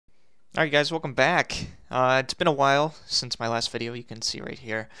Alright guys, welcome back. It's been a while since my last video. You can see right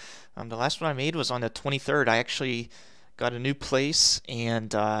here. The last one I made was on the 23rd. I actually got a new place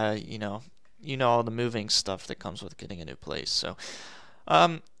and you know all the moving stuff that comes with getting a new place. So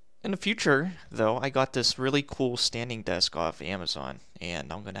um, in the future though, I got this really cool standing desk off Amazon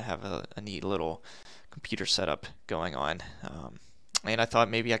and I'm gonna have a neat little computer setup going on. And I thought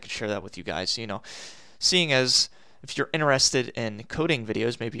maybe I could share that with you guys, seeing as if you're interested in coding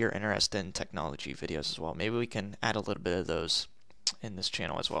videos, maybe you're interested in technology videos as well. Maybe we can add a little bit of those in this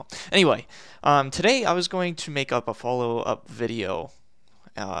channel as well. Anyway, today I was going to make up a follow-up video.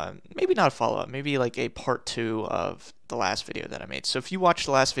 Maybe not a follow-up, maybe like a part 2 of the last video that I made. So if you watched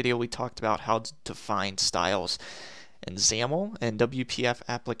the last video, we talked about how to define styles in XAML and WPF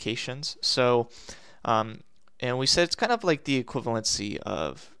applications. So, and we said it's kind of like the equivalency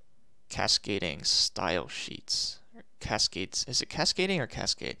of cascading style sheets. Cascades. Is it cascading or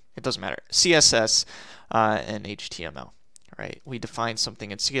cascade? It doesn't matter. CSS and HTML, right? We define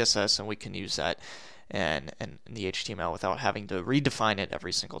something in CSS and we can use that in the HTML without having to redefine it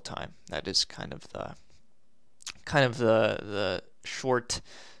every single time. That is kind of the short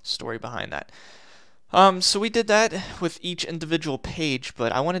story behind that. So we did that with each individual page,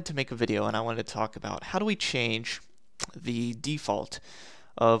 but I wanted to make a video and I wanted to talk about how do we change the default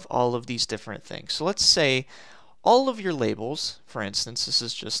of all of these different things. So let's say all of your labels, for instance, this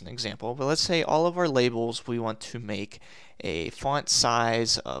is just an example, but let's say all of our labels we want to make a font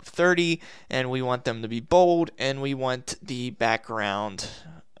size of 30 and we want them to be bold and we want the background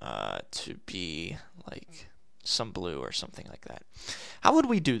to be like some blue or something like that. How would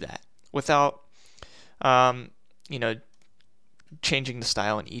we do that without changing the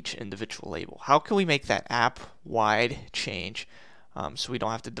style in each individual label? How can we make that app-wide change so we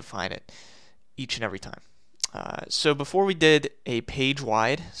don't have to define it each and every time? So before we did a page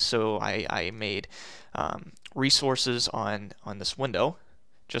wide, so I made resources on this window,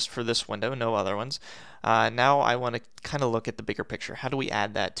 just for this window, no other ones. Now I want to kind of look at the bigger picture. How do we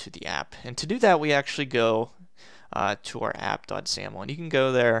add that to the app? And to do that, we actually go to our app.xaml, and you can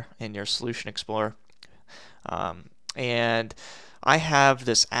go there in your Solution Explorer. And I have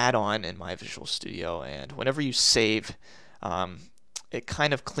this add-on in my Visual Studio, and whenever you save, it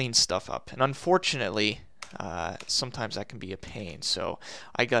kind of cleans stuff up. And unfortunately, sometimes that can be a pain. So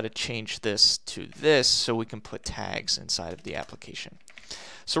I got to change this to this so we can put tags inside of the application.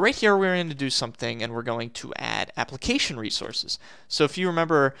 So right here we're going to do something and we're going to add application resources. So if you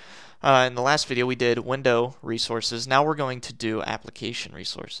remember in the last video we did window resources. Now we're going to do application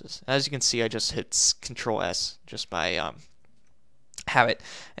resources. As you can see, I just hit Control S just by habit,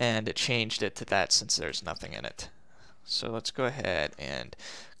 and it changed it to that since there's nothing in it. So let's go ahead and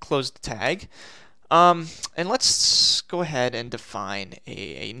close the tag. And let's go ahead and define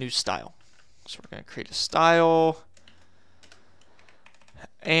a new style. So we're going to create a style,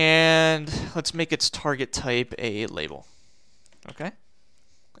 and let's make its target type a label. Okay?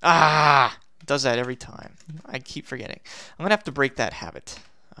 It does that every time. I keep forgetting. I'm going to have to break that habit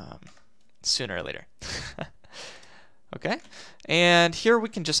sooner or later. Okay? And here we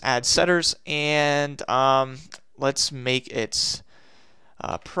can just add setters, and let's make its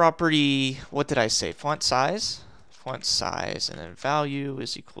property, what did I say? Font size, and then value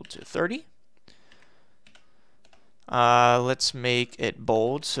is equal to 30. Let's make it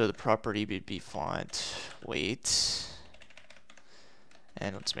bold, so the property would be font weight,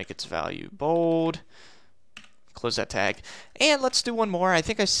 and let's make its value bold. Close that tag, and let's do one more. I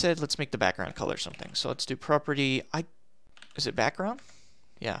think I said let's make the background color something. So let's do property. Is it background?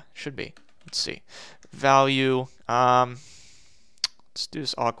 Yeah, should be. Let's see. Value. Let's do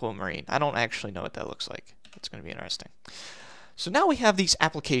this aquamarine. I don't actually know what that looks like. It's going to be interesting. So now we have these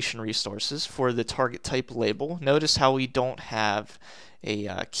application resources for the target type label. Notice how we don't have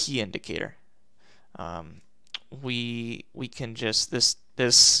a key indicator. We can just,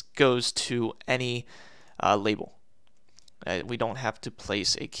 this goes to any label. We don't have to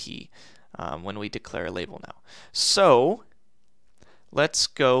place a key when we declare a label now. So let's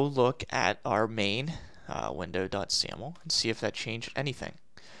go look at our main window.xaml and see if that changed anything.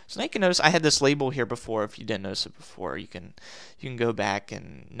 So now you can notice I had this label here before. If you didn't notice it before, you can go back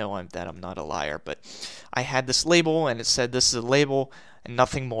and know that I'm not a liar. But I had this label and it said this is a label and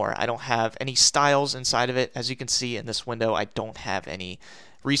nothing more. I don't have any styles inside of it. As you can see in this window, I don't have any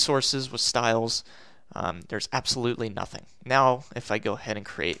resources with styles. There's absolutely nothing. Now if I go ahead and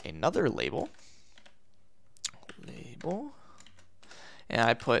create another label, and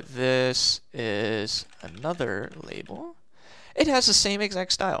I put this is another label, it has the same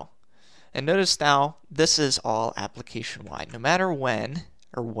exact style. And notice now, this is all application-wide. No matter when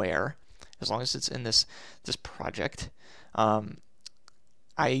or where as long as it's in this project,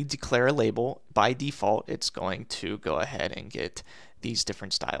 I declare a label. By default, it's going to go ahead and get these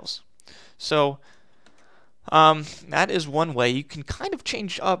different styles. So that is one way you can kind of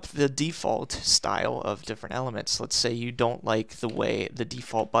change up the default style of different elements. Let's say you don't like the way the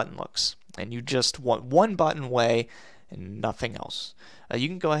default button looks, and you just want one button way and nothing else. You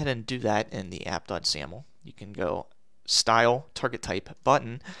can go ahead and do that in the app.xaml. You can go style target type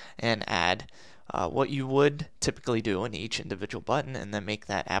button and add what you would typically do in each individual button, and then make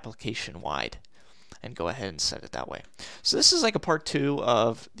that application wide and go ahead and set it that way. So this is like a part 2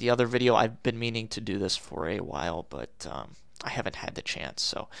 of the other video. I've been meaning to do this for a while, but I haven't had the chance,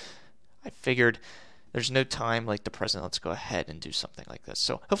 so I figured there's no time like the present. Let's go ahead and do something like this.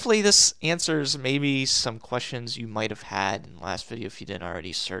 So hopefully this answers maybe some questions you might have had in the last video if you didn't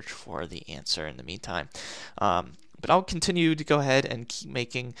already search for the answer in the meantime. But I'll continue to go ahead and keep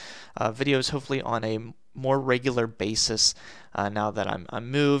making videos, hopefully on a more regular basis. Now that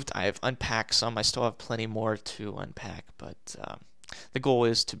I'm moved, I've unpacked some. I still have plenty more to unpack, but the goal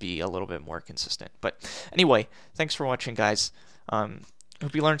is to be a little bit more consistent. But anyway, thanks for watching, guys.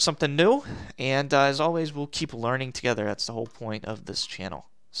 Hope you learned something new, and as always, we'll keep learning together. That's the whole point of this channel.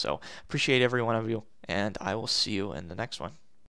 So appreciate every one of you, and I will see you in the next one.